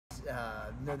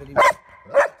know that he.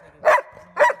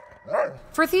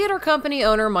 For theater company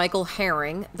owner Michael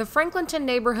Herring, the Franklinton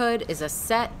neighborhood is a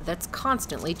set that's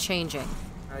constantly changing.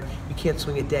 You can't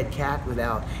swing a dead cat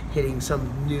without hitting some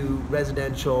new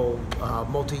residential,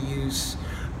 multi-use,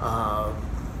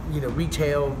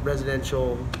 retail,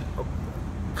 residential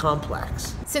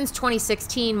complex. Since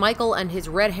 2016, Michael and his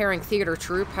Red Herring theater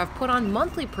troupe have put on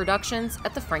monthly productions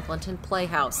at the Franklinton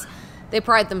Playhouse. They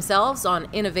pride themselves on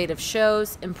innovative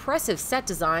shows, impressive set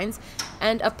designs,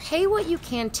 and a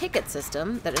pay-what-you-can ticket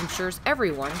system that ensures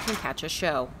everyone can catch a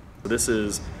show. This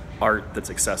is art that's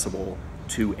accessible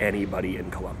to anybody in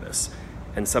Columbus.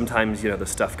 And sometimes, the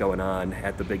stuff going on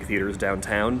at the big theaters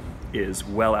downtown is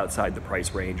well outside the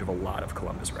price range of a lot of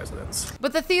Columbus residents.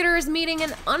 But the theater is meeting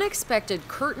an unexpected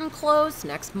curtain close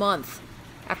next month.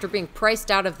 After being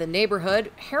priced out of the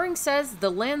neighborhood, Herring says the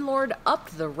landlord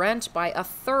upped the rent by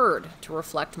 1/3 to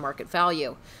reflect market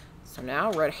value. So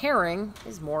now Red Herring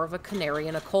is more of a canary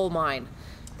in a coal mine.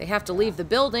 They have to leave the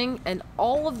building and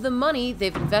all of the money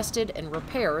they've invested in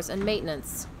repairs and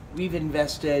maintenance. We've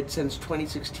invested since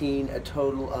 2016 a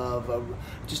total of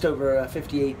just over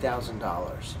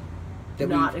 $58,000.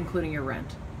 Not including your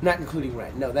rent. Not including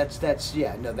rent. No, that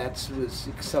was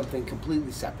something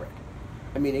completely separate.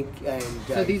 I mean,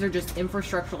 so these are just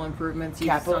infrastructural improvements.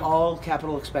 All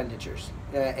capital expenditures,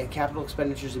 and capital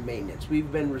expenditures and maintenance. We've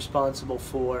been responsible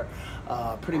for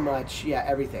pretty much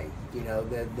everything.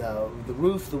 The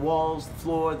roof, the walls, the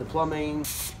floor, the plumbing.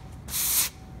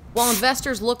 While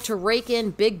investors look to rake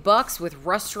in big bucks with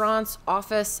restaurants,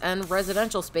 office, and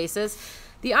residential spaces,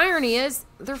 the irony is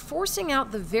they're forcing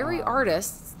out the very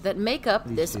artists that make up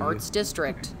this arts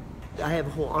district. I have a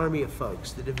whole army of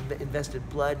folks that have invested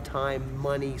blood, time,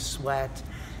 money, sweat,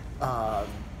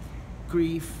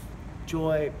 grief,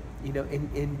 joy,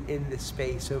 in this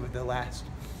space over the last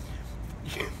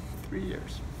 3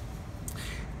 years.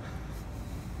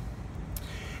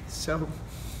 So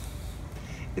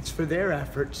it's for their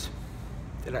efforts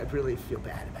that I really feel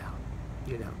bad about.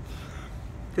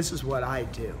 This is what I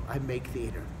do. I make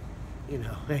theater.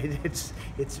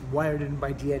 It's wired in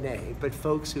my DNA, but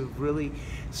folks who've really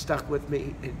stuck with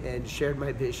me and shared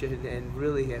my vision and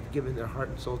really have given their heart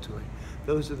and soul to it,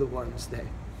 those are the ones that,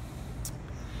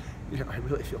 I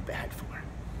really feel bad for.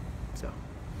 So.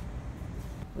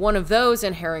 One of those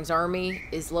in Herring's army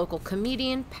is local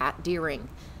comedian Pat Deering.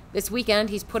 This weekend,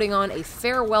 he's putting on a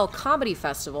farewell comedy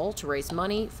festival to raise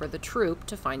money for the troupe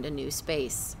to find a new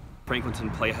space. Franklinton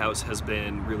Playhouse has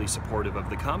been really supportive of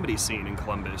the comedy scene in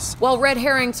Columbus. While Red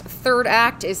Herring's third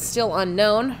act is still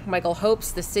unknown, Michael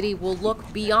hopes the city will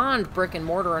look beyond brick and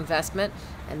mortar investment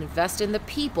and invest in the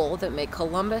people that make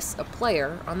Columbus a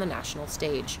player on the national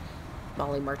stage.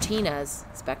 Molly Martinez,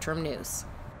 Spectrum News.